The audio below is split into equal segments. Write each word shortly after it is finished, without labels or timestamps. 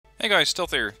Hey guys, Stealth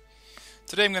here.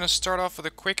 Today I'm going to start off with a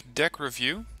quick deck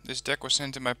review. This deck was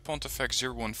sent to my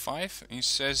Pontifex015. He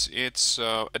says it's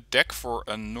a deck for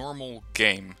a normal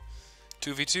game.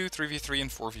 2v2, 3v3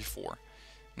 and 4v4.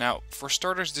 Now, for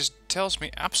starters, this tells me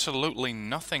absolutely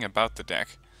nothing about the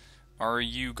deck. Are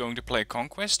you going to play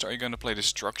Conquest? Are you going to play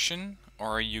Destruction?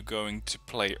 Are you going to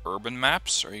play urban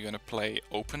maps? Are you going to play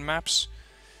open maps?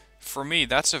 For me,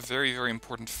 that's a very, very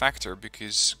important factor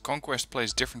because Conquest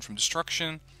plays different from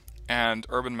Destruction and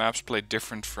urban maps play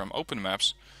different from open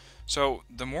maps. So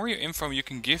the more info you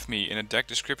can give me in a deck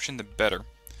description, the better.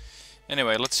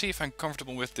 Anyway, let's see if I'm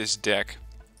comfortable with this deck.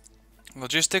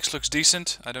 Logistics looks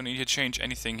decent. I don't need to change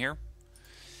anything here.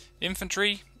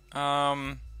 Infantry,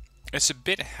 it's a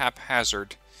bit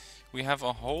haphazard. We have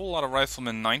a whole lot of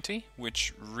Riflemen 90,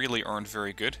 which really aren't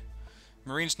very good.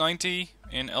 Marines 90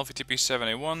 in LVTP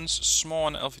 7A1s, small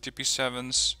in LVTP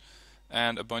 7s,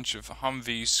 and a bunch of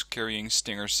Humvees carrying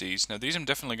Stinger Cs. Now these I'm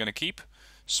definitely going to keep.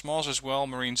 Smalls as well,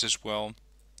 Marines as well.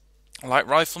 Light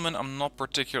Riflemen I'm not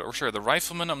the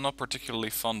Riflemen I'm not particularly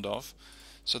fond of.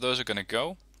 So those are going to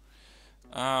go.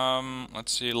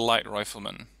 Let's see, Light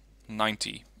Riflemen,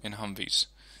 90 in Humvees.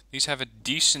 These have a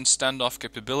decent standoff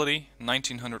capability,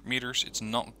 1900 meters, it's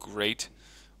not great.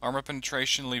 Armor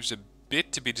penetration leaves a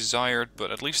bit to be desired,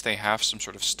 but at least they have some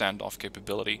sort of standoff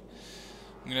capability.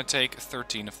 I'm going to take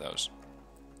 13 of those.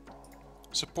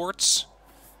 Supports,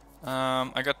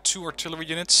 I got 2 artillery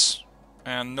units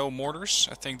and no mortars.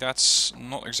 I think that's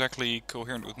not exactly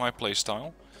coherent with my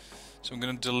playstyle. So I'm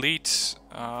going to delete,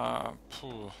 not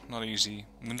easy.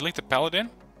 I'm going to delete the Paladin,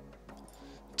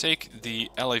 take the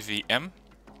LAVM.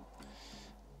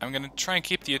 I'm going to try and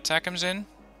keep the attackums in.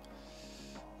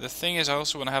 The thing is I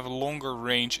also want to have a longer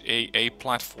range AA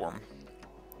platform.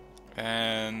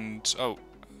 And, oh,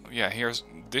 yeah,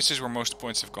 this is where most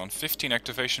points have gone. 15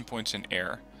 activation points in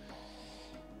air.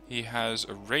 He has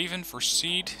a Raven for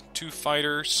seed, 2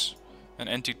 fighters, an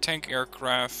anti-tank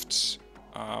aircraft,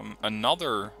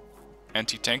 another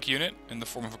anti-tank unit in the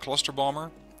form of a cluster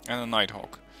bomber, and a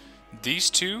Nighthawk. These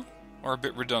two are a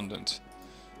bit redundant.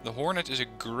 The Hornet is a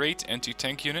great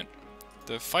anti-tank unit.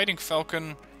 The Fighting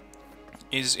Falcon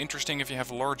is interesting if you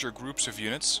have larger groups of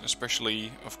units,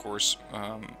 especially, of course,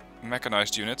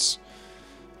 mechanized units.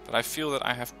 But I feel that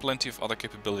I have plenty of other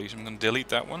capabilities. I'm going to delete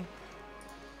that one.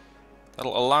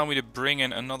 That'll allow me to bring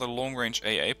in another long-range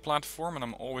AA platform, and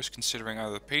I'm always considering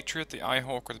either the Patriot, the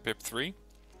iHawk, or the PIP-3.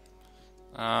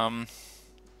 In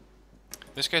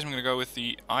this case I'm going to go with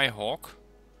the iHawk.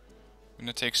 I'm going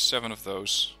to take 7 of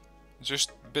those. It's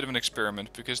just a bit of an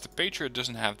experiment, because the Patriot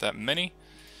doesn't have that many.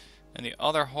 And the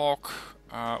other Hawk,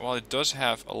 well, it does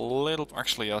have a little...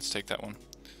 Actually, yeah, let's take that one.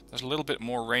 There's a little bit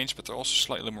more range, but they're also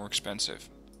slightly more expensive.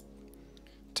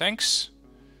 Tanks.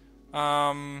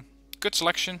 Good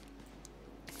selection.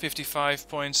 55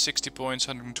 points, 60 points,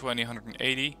 120,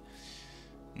 180.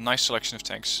 Nice selection of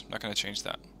tanks. Not going to change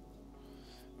that.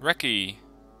 Recce.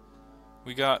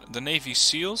 We got the Navy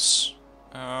SEALs.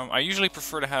 I usually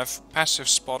prefer to have passive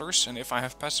spotters, and if I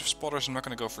have passive spotters I'm not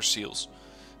going to go for SEALs.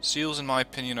 SEALs in my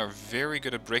opinion are very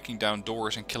good at breaking down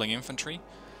doors and killing infantry.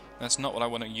 That's not what I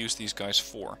want to use these guys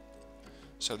for.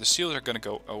 So the SEALs are going to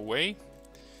go away.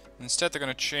 Instead they're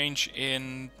going to change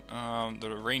in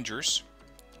the Rangers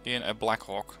in a Black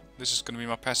Hawk. This is going to be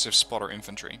my passive spotter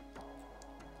infantry.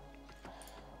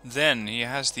 Then he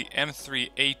has the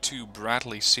M3A2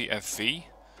 Bradley CFV.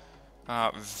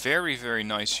 Very, very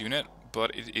nice unit,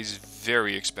 but it is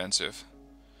very expensive.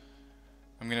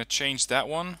 I'm going to change that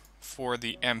one for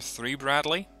the M3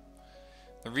 Bradley.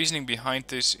 The reasoning behind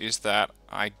this is that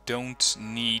I don't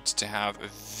need to have a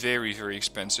very, very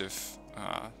expensive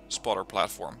spotter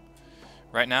platform.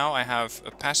 Right now I have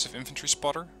a passive infantry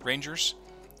spotter, Rangers.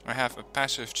 I have a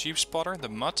passive cheap spotter, the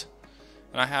Mutt.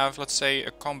 And I have, let's say,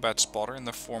 a combat spotter in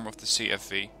the form of the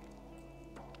CFV.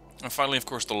 And finally, of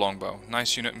course, the longbow.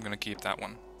 Nice unit, I'm going to keep that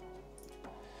one.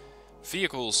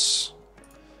 Vehicles.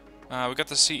 We got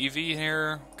the CEV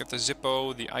here, got the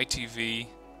Zippo, the ITV.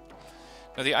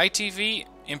 Now the ITV,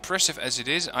 impressive as it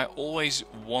is, I always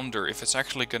wonder if it's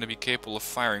actually going to be capable of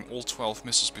firing all 12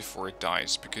 missiles before it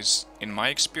dies, because in my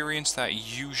experience that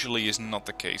usually is not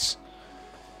the case.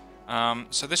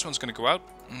 So this one's going to go out.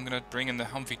 I'm going to bring in the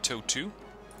Humvee TOW 2.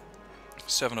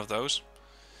 7 of those.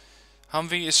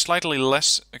 Humvee is slightly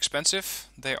less expensive.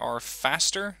 They are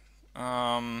faster.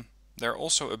 They're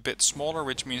also a bit smaller,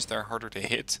 which means they're harder to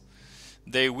hit.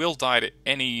 They will die to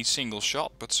any single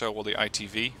shot, but so will the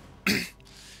ITV.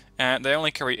 And they only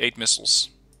carry 8 missiles,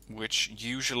 which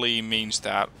usually means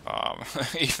that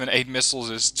even 8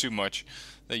 missiles is too much.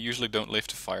 They usually don't live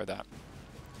to fire that.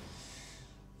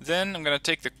 Then I'm going to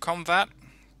take the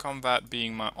combat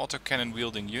being my autocannon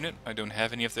wielding unit. I don't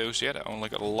have any of those yet. I only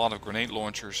got a lot of grenade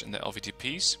launchers in the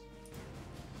LVTPs.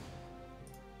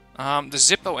 The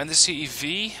Zippo and the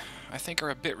CEV, I think,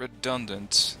 are a bit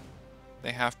redundant.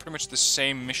 They have pretty much the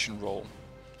same mission role.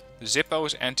 The Zippo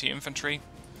is anti-infantry.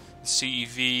 The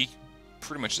CEV,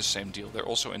 pretty much the same deal. They're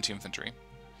also anti-infantry.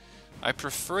 I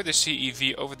prefer the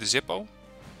CEV over the Zippo,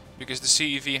 because the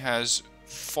CEV has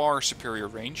far superior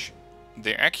range.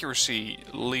 The accuracy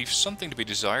leaves something to be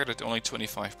desired at only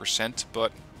 25%,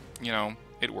 but, you know,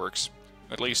 it works.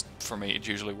 At least for me, it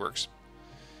usually works.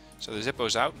 So the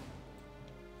Zippo's out.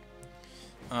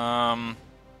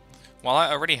 While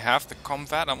I already have the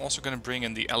combat, I'm also going to bring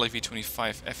in the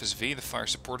LAV-25 FSV, the fire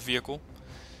support vehicle.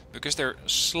 Because they're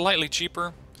slightly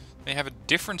cheaper, they have a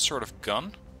different sort of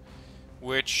gun,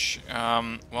 which,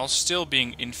 while still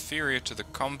being inferior to the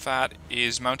combat,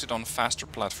 is mounted on faster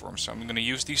platforms. So I'm going to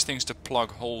use these things to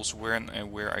plug holes where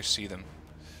and where I see them.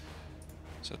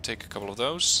 So take a couple of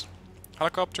those.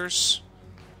 Helicopters.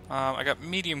 I got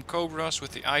medium Cobras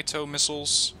with the ITO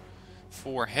missiles.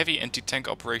 For heavy anti-tank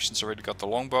operations, already got the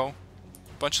longbow.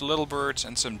 Bunch of little birds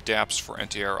and some DAPs for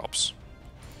anti-air ops.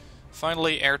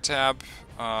 Finally, air tab.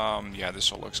 Yeah,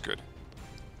 this all looks good.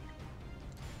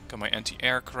 Got my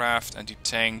anti-aircraft,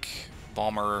 anti-tank,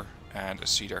 bomber, and a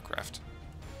seed aircraft.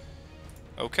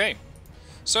 Okay,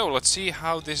 so let's see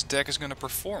how this deck is going to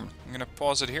perform. I'm going to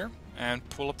pause it here and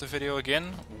pull up the video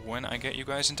again when I get you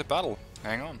guys into battle.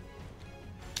 Hang on.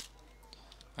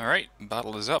 Alright,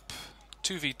 battle is up.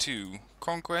 2v2,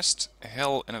 Conquest,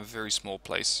 Hell in a very small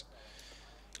place.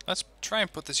 Let's try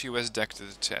and put this US deck to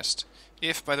the test.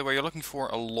 If, by the way, you're looking for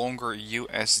a longer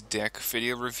US deck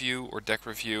video review or deck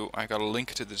review, I got a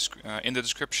link to the in the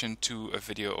description to a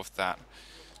video of that.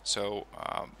 So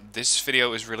this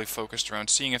video is really focused around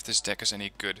seeing if this deck is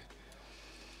any good.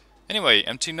 Anyway,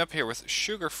 I'm teamed up here with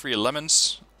Sugar-Free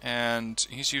Lemons, and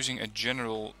he's using a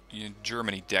general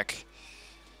Germany deck.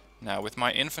 Now, with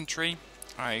my infantry,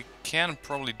 I can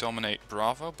probably dominate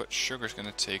Bravo, but Sugar's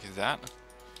gonna take that.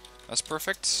 That's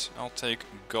perfect. I'll take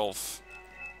Golf.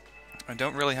 I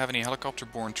don't really have any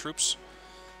helicopter-borne troops,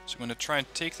 so I'm gonna try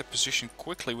and take the position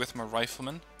quickly with my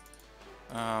riflemen.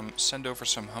 Send over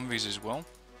some Humvees as well.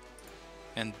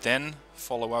 And then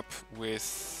follow up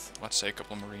with, let's say, a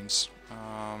couple of Marines.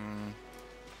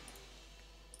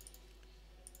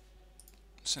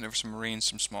 Send over some Marines,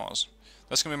 some SMAs.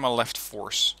 That's gonna be my left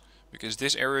force, because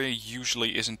this area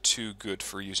usually isn't too good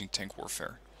for using tank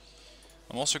warfare.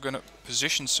 I'm also going to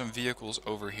position some vehicles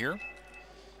over here,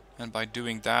 and by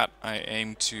doing that I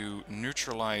aim to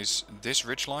neutralize this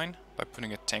ridgeline by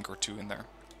putting a tank or two in there.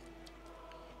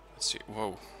 Let's see,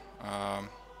 whoa.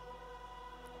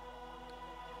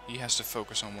 He has to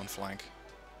focus on one flank.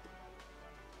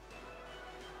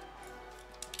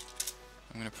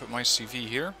 I'm going to put my CV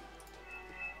here.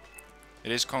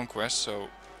 It is Conquest, so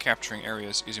capturing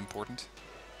areas is important.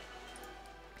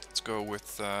 Let's go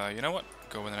with, you know what?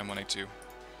 Go with an M1A2.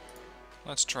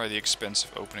 Let's try the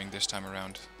expensive opening this time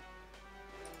around.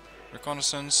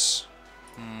 Reconnaissance.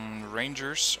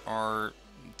 Rangers are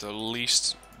the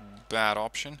least bad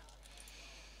option.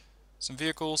 Some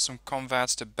vehicles, some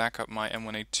convats to back up my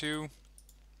M1A2.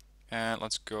 And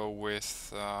let's go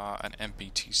with an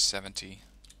MPT-70.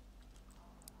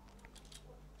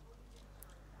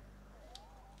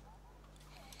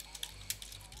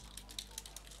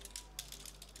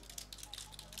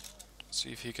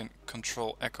 See if he can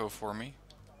control Echo for me.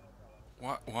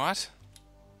 What?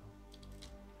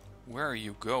 Where are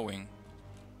you going?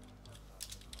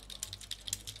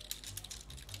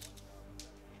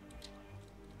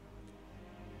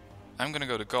 I'm gonna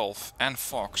go to Golf and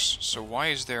Fox, so why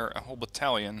is there a whole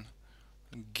battalion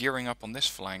gearing up on this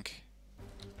flank?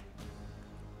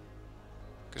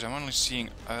 Because I'm only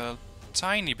seeing a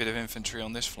tiny bit of infantry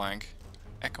on this flank.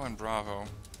 Echo and Bravo.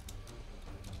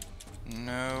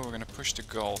 No, we're gonna push to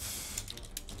Golf.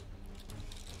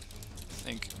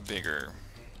 Think bigger.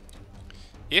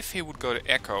 If he would go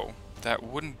to Echo, that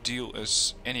wouldn't deal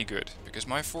us any good, because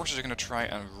my forces are gonna try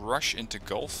and rush into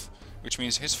Golf, which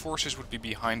means his forces would be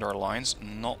behind our lines,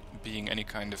 not being any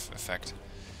kind of effect.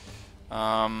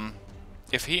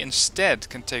 If he instead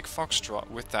can take Foxtrot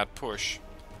with that push,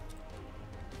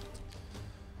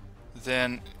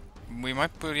 then we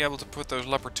might be able to put those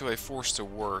Leopard 2A4s to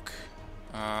work.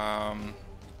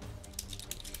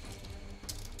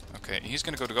 Okay, he's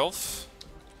gonna go to Golf.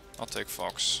 I'll take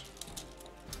Fox.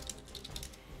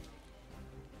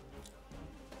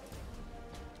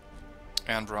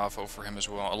 And Bravo for him as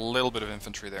well. A little bit of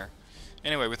infantry there.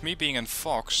 Anyway, with me being in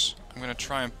Fox, I'm gonna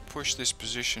try and push this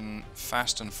position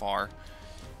fast and far,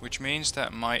 which means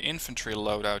that my infantry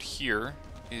loadout here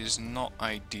is not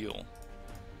ideal.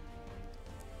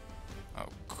 Oh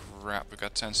crap, we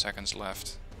got 10 seconds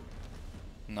left.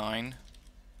 9.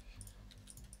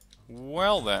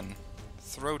 Well then,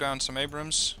 throw down some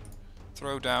Abrams,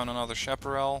 throw down another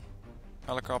Chaparral,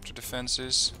 helicopter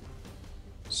defenses.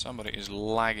 Somebody is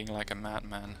lagging like a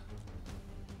madman.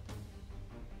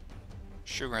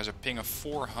 Sugar has a ping of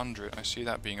 400, I see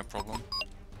that being a problem.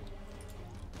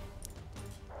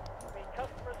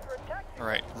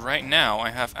 Alright, right now I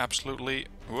have absolutely...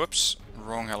 Whoops,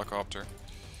 wrong helicopter.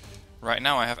 Right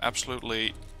now I have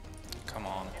absolutely... Come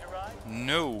on.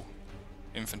 No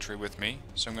infantry with me,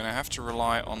 so I'm gonna have to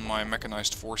rely on my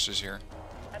mechanized forces here.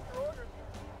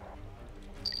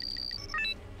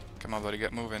 Come on buddy,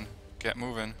 get moving. Get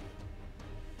moving.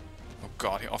 Oh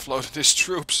god, he offloaded his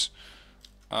troops.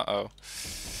 Uh-oh.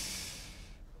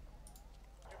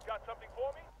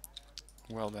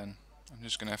 Well then, I'm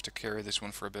just gonna have to carry this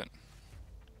one for a bit.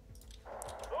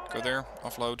 Go there,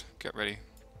 offload, get ready.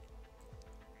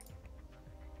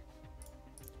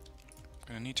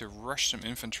 Gonna need to rush some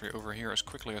infantry over here as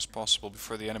quickly as possible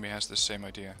before the enemy has the same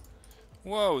idea.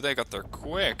 Whoa, they got there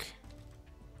quick!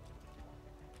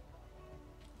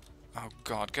 Oh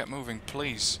god, get moving,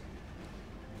 please.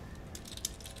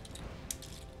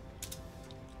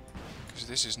 Because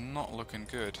this is not looking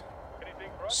good.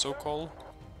 Sokol.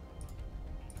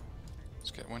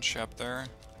 Let's get one shap there.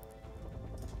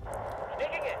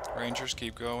 Rangers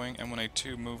keep going.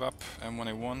 M1A2 move up.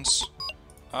 M1A1s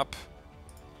up.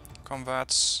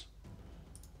 Comvats.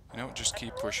 You know, just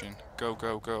keep pushing. Go,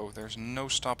 go, go. There's no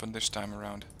stopping this time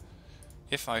around.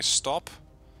 If I stop,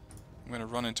 I'm gonna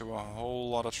run into a whole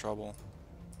lot of trouble.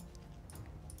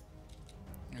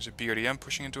 There's a BRDM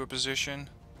pushing into a position.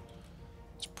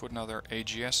 Let's put another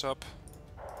AGS up.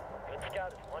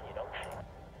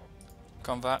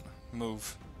 Combat,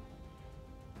 move.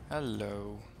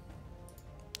 Hello.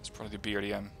 It's probably the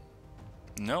BRDM.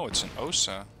 No, it's an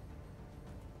OSA.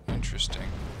 Interesting.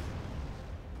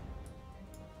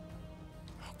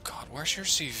 Oh god, where's your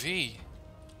CV?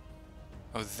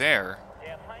 Oh, there.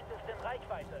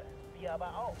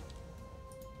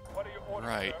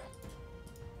 Right.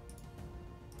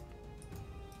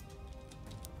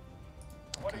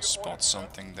 I can spot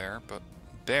something there, but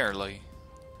barely.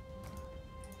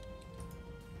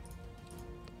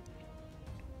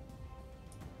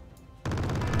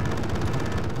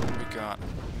 What we got?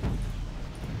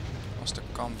 Lost a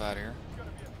combat here.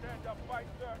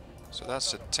 So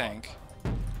that's a tank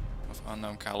of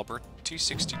unknown caliber.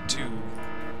 T-62.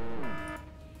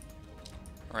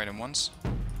 Alright, and once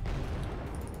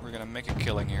we're gonna make a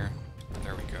killing here.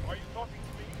 There we go.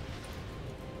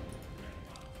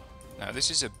 Now this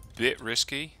is a bit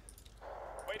risky.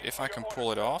 But if I can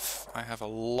pull it off, I have a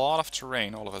lot of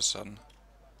terrain all of a sudden.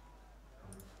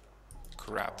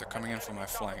 Crap, they're coming in from my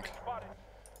flank.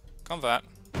 Combat.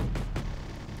 We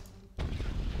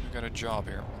got a job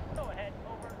here.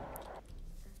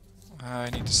 I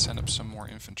need to send up some more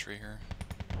infantry here.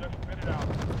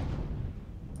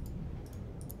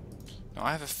 Now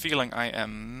I have a feeling I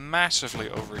am massively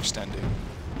overextending.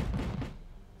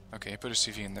 Okay, put a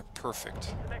CV in there.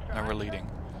 Perfect. Now we're leading.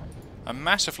 I'm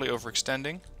massively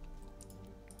overextending.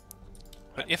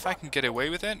 But if I can get away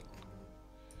with it,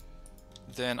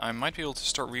 then I might be able to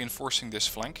start reinforcing this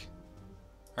flank.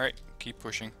 Alright, keep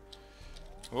pushing.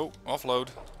 Whoa, offload.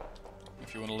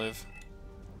 If you want to live.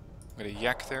 Got a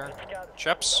yak there.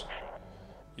 Chaps,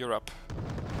 you're up.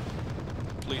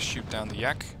 Please shoot down the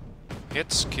yak.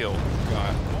 Hits, kill.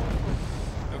 God.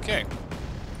 Okay.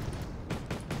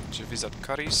 Javisat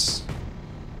Karis.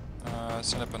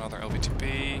 Send up another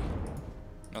LVTP.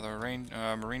 Another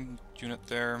marine unit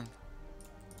there.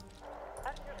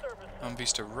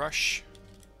 Humvees to rush.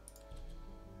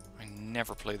 I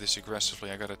never play this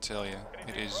aggressively, I gotta tell you.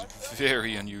 It is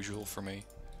very unusual for me.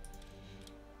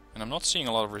 And I'm not seeing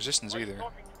a lot of resistance either.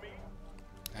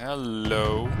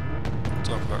 Hello.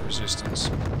 Talk about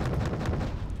resistance.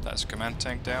 That's a command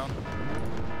tank down.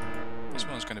 This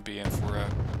one's going to be in for a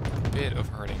bit of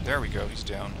hurting. There we go, he's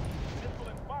down.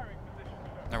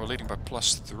 Now we're leading by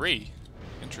 +3.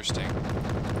 Interesting.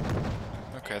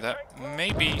 Okay, that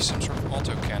may be some sort of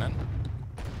autocannon.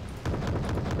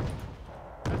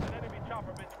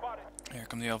 Here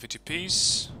come the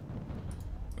LVTPs.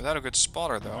 Without a good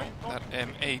spotter though, that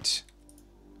M8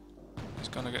 is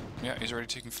gonna get... Yeah, he's already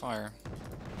taking fire.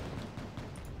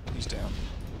 He's down.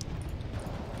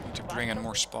 Need to bring in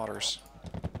more spotters.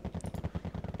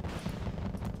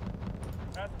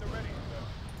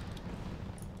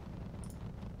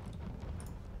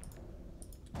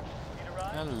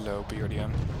 Hello,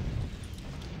 BRDM.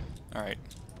 Alright.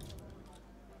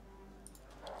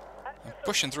 I'm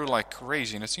pushing through like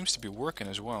crazy, and it seems to be working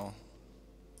as well.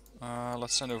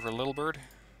 Let's send over a little bird.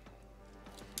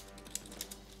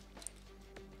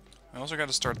 I also got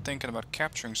to start thinking about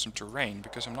capturing some terrain,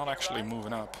 because I'm not actually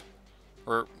moving up.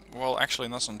 Or, well, actually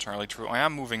that's not entirely true. I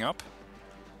am moving up.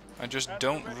 I just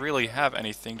don't really have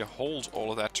anything to hold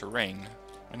all of that terrain.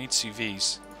 I need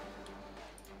CVs.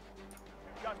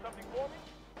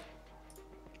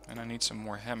 And I need some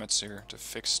more hammets here to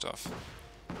fix stuff.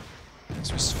 Let's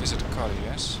just visit Cuddy,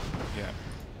 yes? Yeah.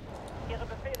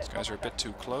 These guys are a bit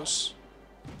too close.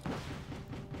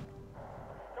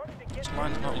 This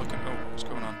line's not looking... Oh, what's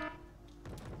going on?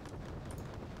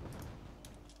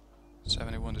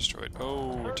 71 destroyed.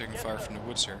 Oh, we're taking fire from the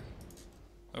woods here.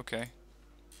 Okay.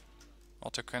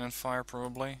 Autocannon fire,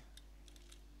 probably.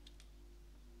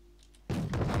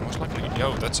 Most likely...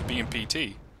 Yo, that's a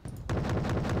BMPT.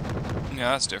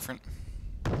 Yeah, that's different.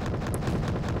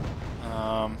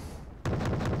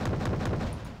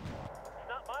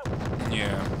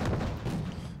 Yeah.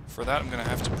 For that, I'm gonna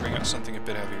have to bring out something a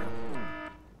bit heavier.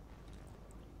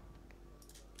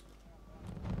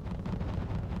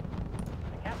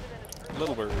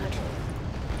 Little bird,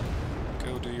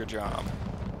 go do your job.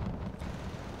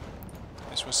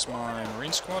 This was my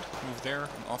Marine squad. Move there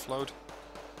and offload.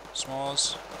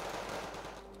 Smalls.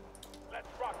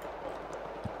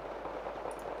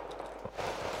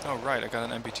 Oh right, I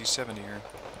got an MBT-70 here.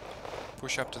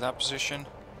 Push up to that position.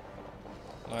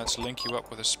 Let's link you up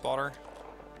with a spotter.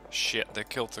 Shit, they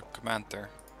killed the command there.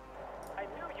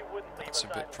 That's a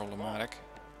bit problematic.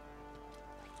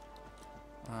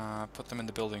 Put them in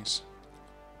the buildings.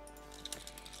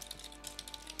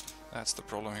 That's the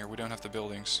problem here, we don't have the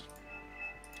buildings.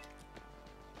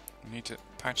 We need to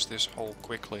patch this hole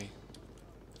quickly.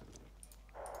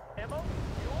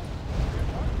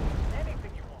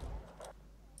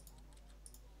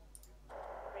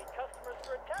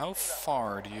 How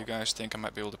far do you guys think I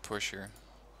might be able to push here?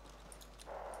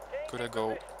 Could I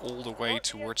go all the way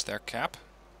towards their cap?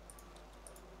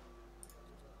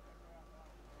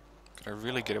 Could I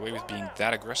really get away with being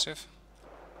that aggressive?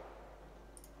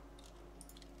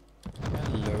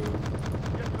 Hello.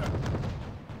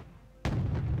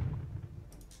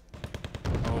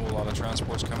 Oh, a lot of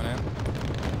transports coming in.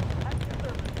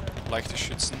 Like the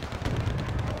Schützen.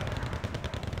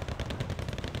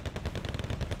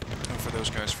 Oh, for those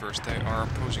guys first, they are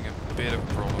posing a bit of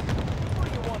a problem.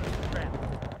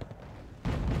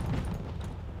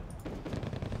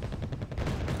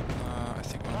 I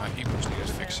think one of my Abrams needed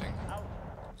fixing.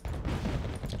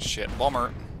 Shit,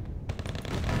 bomber!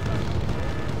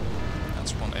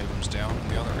 That's one Abrams down,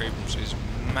 and the other Abrams is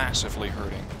massively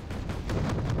hurting.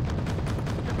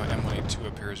 Get my M182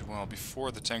 up here as well,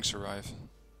 before the tanks arrive.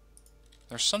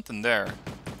 There's something there.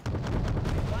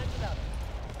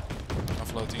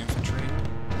 Offload the infantry.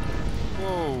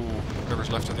 Whoa! Whoever's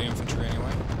left of the infantry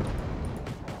anyway.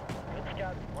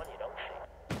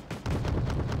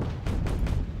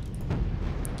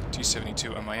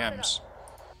 T-72 MIMs.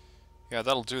 Yeah,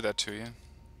 that'll do that to you.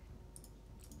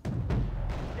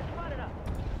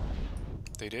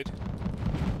 They did?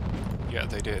 Yeah,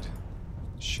 they did.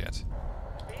 Shit.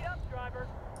 Speed up, driver.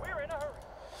 We're in a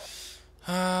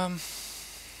hurry.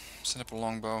 Send up a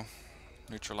longbow.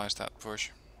 Neutralize that push.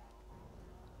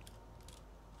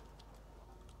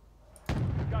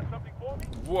 Got something for me?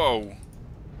 Whoa!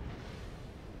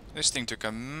 This thing took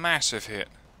a massive hit.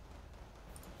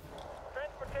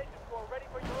 Transportation corps ready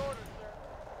for your orders,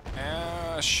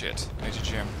 sir. Shit. I need to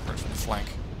jam right from the flank.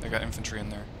 They got infantry in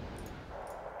there.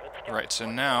 Right, so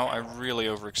now I really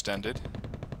overextended.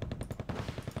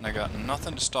 And I got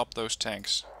nothing to stop those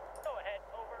tanks.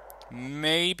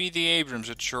 Maybe the Abrams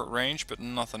at short range, but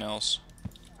nothing else.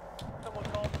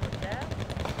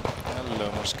 Hello,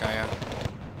 Morskaya.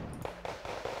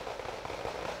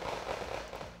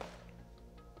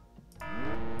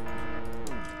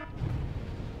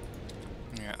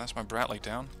 Yeah, that's my Bradley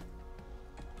down.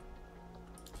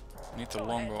 I need the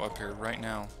longbow up here right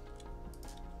now.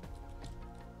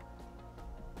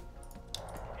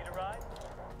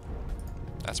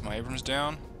 That's my Abrams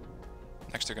down.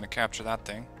 Next they're going to capture that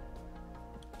thing.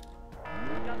 Or,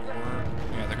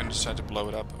 yeah, they're going to decide to blow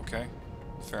it up, okay.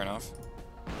 Fair enough.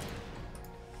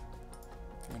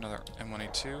 Give me another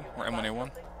M1A2, or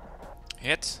M1A1.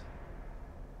 Hit.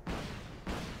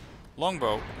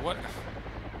 Longbow, what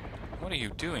are you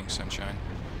doing, Sunshine?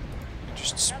 You're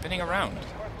just spinning around.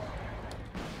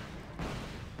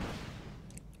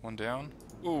 One down.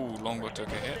 Ooh, longbow took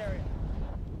a hit.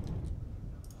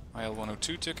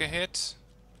 IL-102 took a hit.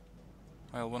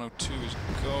 IL-102 is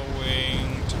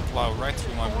going to plow right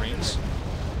through my Marines.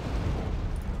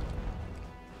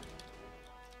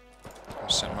 I'm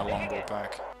send my longbow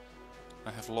back.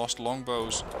 I have lost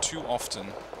longbows too often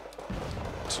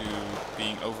to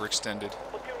being overextended.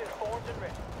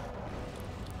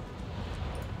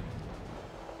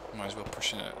 Might as well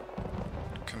push a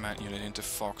command unit into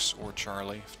Fox or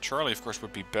Charlie. Charlie, of course,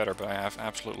 would be better, but I have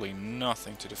absolutely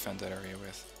nothing to defend that area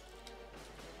with.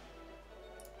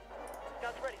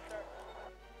 Ready, sir.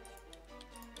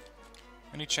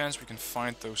 Any chance we can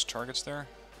find those targets there?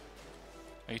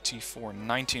 AT4,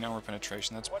 19 armor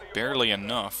penetration. That's barely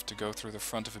enough to go through the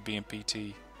front of a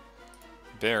BMPT.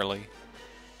 Barely.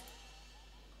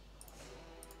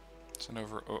 Send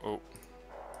over. Oh.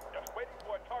 Just waiting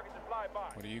for a target to fly by.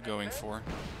 What are you going for?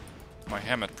 My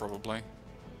Hammett, probably.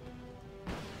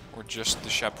 Or just the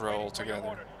Chaparral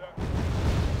altogether.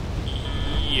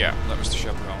 Yeah, that was the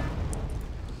Chaparral.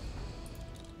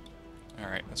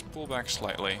 Alright, let's pull back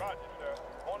slightly.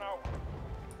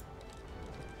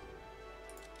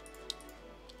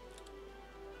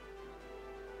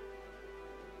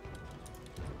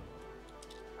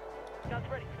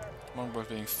 Longbows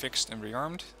being fixed and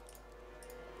rearmed.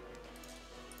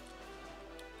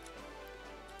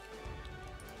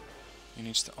 He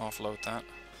needs to offload that.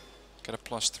 Get a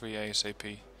 +3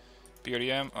 ASAP.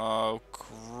 BRDM? Oh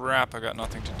crap, I got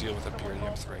nothing to deal with at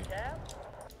BRDM 3.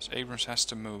 So Abrams has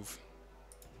to move.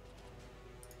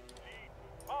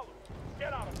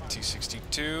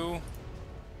 T-62.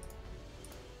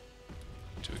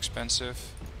 Too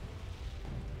expensive.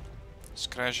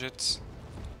 Scratch it.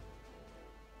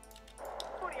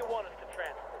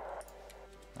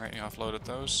 Alright, you offloaded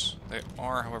those. They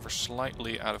are, however,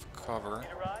 slightly out of cover.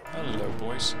 Hello,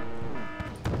 boys.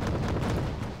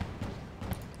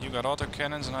 You got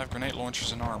autocannons and I have grenade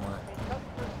launchers and armor.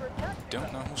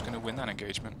 Don't know who's going to win that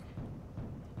engagement.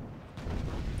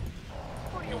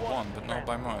 You won, but not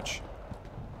by much.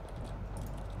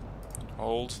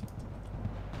 Hold.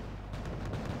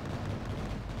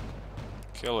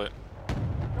 Kill it.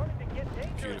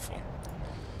 Beautiful.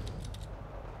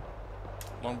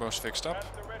 Longbow's fixed up.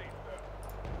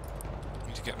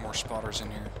 Need to get more spotters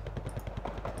in here.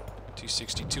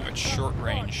 T-62 at short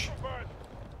range.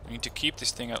 I need to keep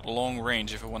this thing at long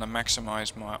range if I want to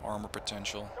maximize my armor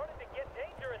potential.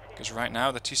 Because right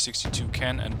now the T-62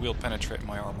 can and will penetrate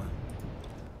my armor.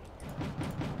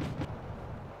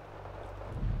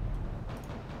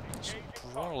 So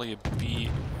probably a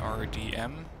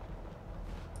BRDM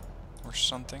or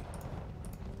something.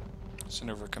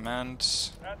 Send over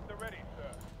commands.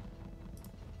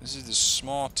 This is the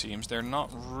small teams. They're not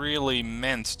really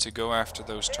meant to go after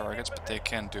those targets, but they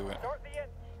can do it.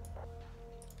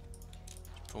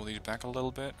 Pull these back a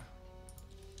little bit.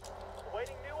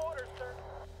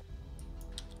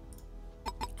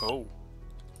 Oh.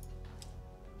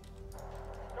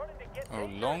 Oh,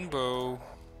 longbow.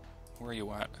 Where are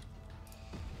you at?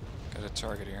 Got a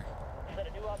target here.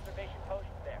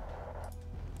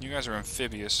 You guys are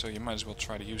amphibious, so you might as well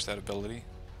try to use that ability.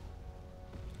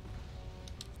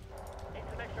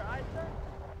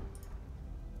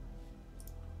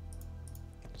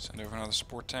 Send over another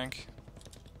support tank.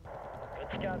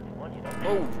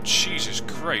 Oh, Jesus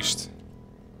Christ.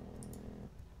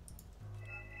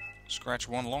 Scratch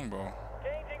one longbow.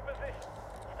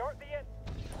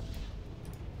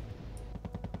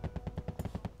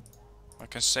 I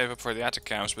can save up for the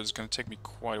Atacams, but it's going to take me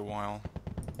quite a while.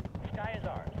 Sky is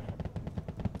ours.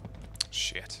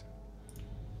 Shit.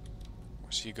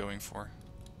 What's he going for?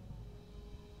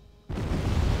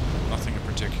 Nothing in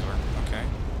particular. Okay.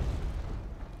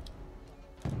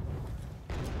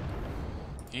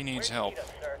 He needs help.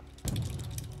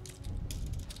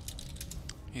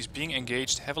 He's being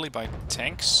engaged heavily by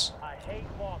tanks. I hate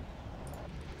walking.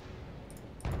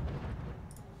 I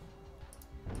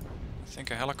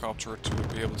think a helicopter or two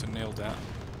would be able to nail that.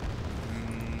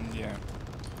 Yeah.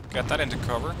 Get that into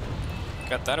cover.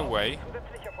 Get that away.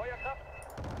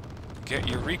 Get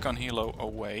your recon helo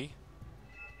away.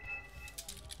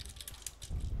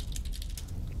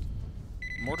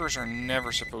 Mortars are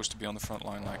never supposed to be on the front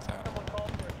line like that.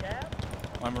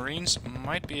 My Marines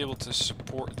might be able to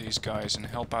support these guys and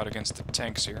help out against the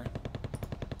tanks here.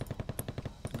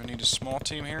 We need a small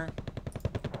team here.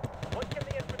 What can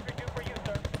the infantry do for you,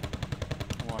 sir?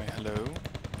 Why, hello.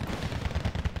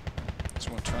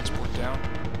 Just want to transport down.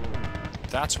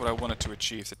 That's what I wanted to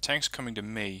achieve. The tank's coming to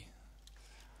me.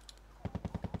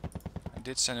 I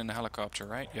did send in a helicopter,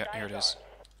 right? Yeah, here it is.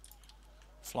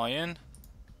 Fly in.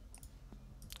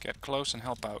 Get close and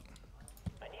help out.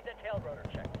 I need the tail rotor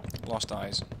check. Lost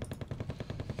eyes.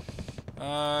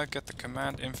 Get the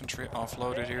command infantry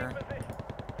offloaded here.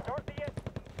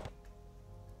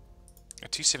 A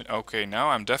T-7. Okay, now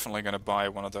I'm definitely gonna buy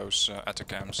one of those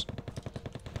Atacams.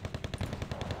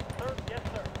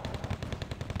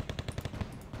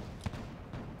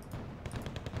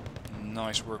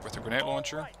 Nice work with the grenade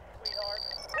launcher. Right, sweetheart.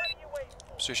 What are you waiting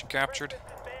for? Position captured.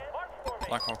 Breakfast is bad. March for me.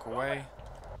 Black Hawk away.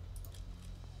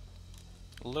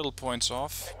 Little points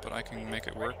off, but I can make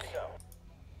it work. Go.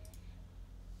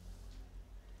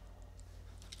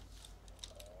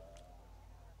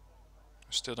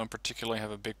 Still don't particularly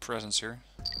have a big presence here.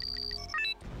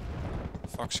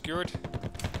 Fox secured.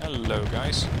 Hello,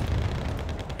 guys.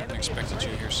 Hadn't expected you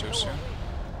here so soon.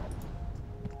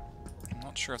 I'm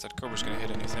not sure if that Cobra's going to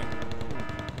hit anything.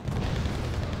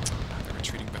 They're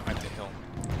retreating behind the hill.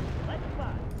 Let's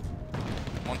fly.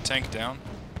 One tank down.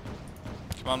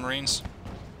 Come on, Marines.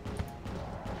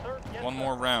 Sir, yes, One sir.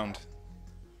 more round.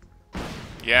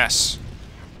 Yes!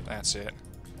 That's it.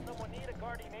 Someone need a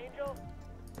guardian angel?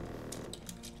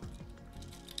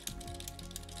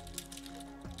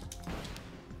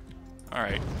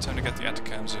 Alright, time to get the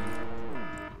Atacams in.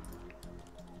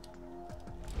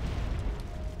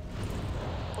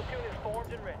 Platoon is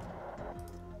formed and ready.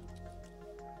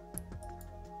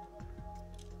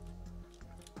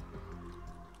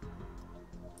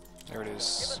 There it Give is.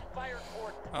 us fire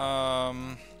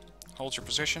coordinates. Hold your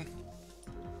position.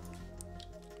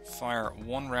 Fire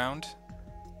one round.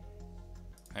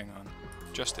 Hang on.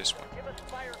 Just this one. Give us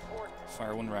fire coordinates.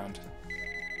 Fire one round.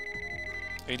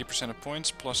 80% of points,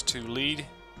 plus 2 lead.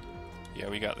 Yeah,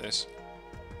 we got this.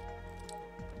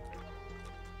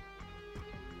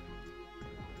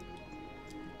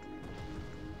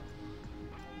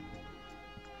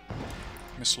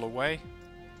 Missile away.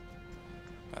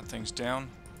 That thing's down.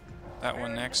 That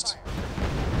one next.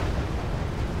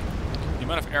 The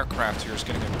amount of aircraft here is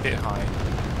getting a bit high.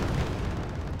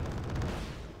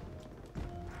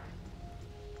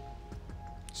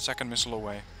 Second missile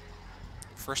away.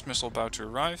 First missile about to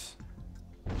arrive.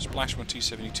 Splash 1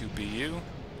 T-72 BU.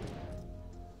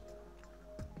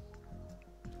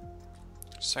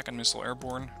 Second missile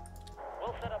airborne.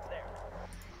 We'll set up there.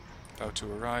 About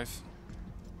to arrive.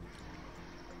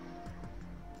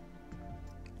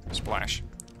 Splash.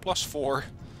 Plus 4.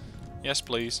 Yes,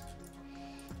 please.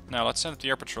 Now let's send up the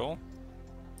air patrol.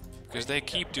 Because they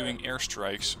keep doing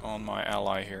airstrikes on my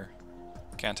ally here.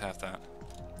 Can't have that.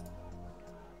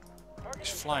 He's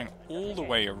flying all the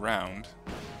way around.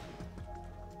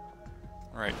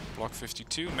 Alright, block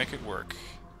 52, make it work.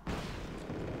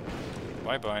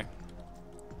 Bye-bye.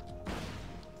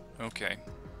 Okay.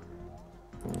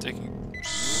 Taking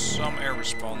some air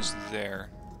response there.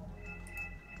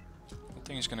 I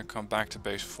think he's gonna come back to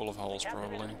base full of hulls,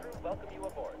 probably. Captain and his crew welcome you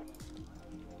aboard.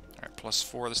 Alright, plus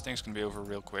 4, this thing's gonna be over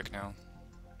real quick now.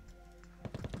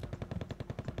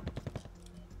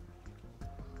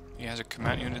 He has a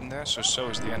command unit in there, so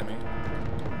is the enemy.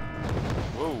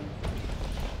 Whoa!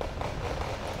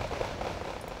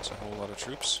 That's a whole lot of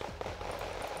troops.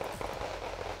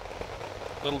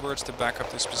 Little birds to back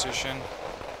up this position.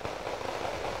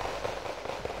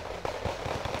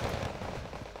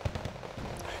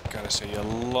 I gotta say, you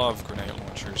love grenade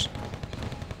launchers.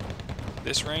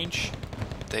 This range,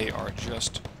 they are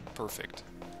just perfect.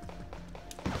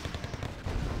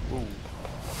 Ooh.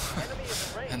 Enemy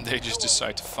is in range. And they just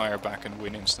decide to fire back and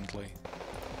win instantly.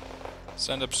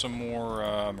 Send up some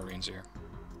more Marines here.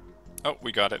 Oh,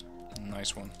 we got it.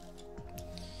 Nice one.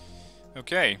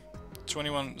 Okay.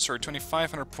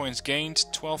 2,500 points gained,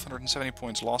 1,270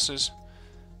 points losses.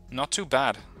 Not too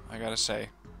bad, I gotta say.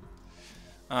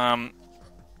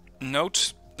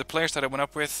 Note, the players that I went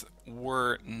up with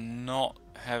were not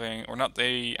having, or not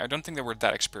they, I don't think they were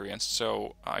that experienced,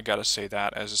 so I gotta say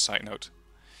that as a side note.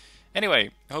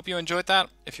 Anyway, I hope you enjoyed that.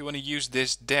 If you want to use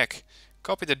this deck,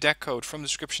 copy the deck code from the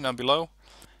description down below.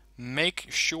 Make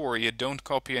sure you don't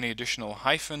copy any additional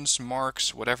hyphens,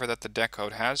 marks, whatever that the deck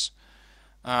code has.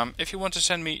 If you want to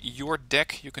send me your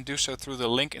deck, you can do so through the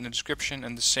link in the description,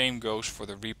 and the same goes for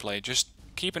the replay. Just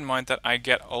keep in mind that I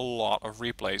get a lot of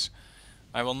replays.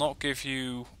 I will not give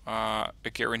you a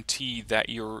guarantee that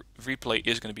your replay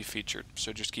is going to be featured,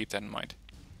 so just keep that in mind.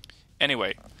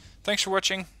 Anyway, thanks for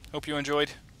watching, hope you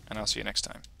enjoyed, and I'll see you next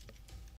time.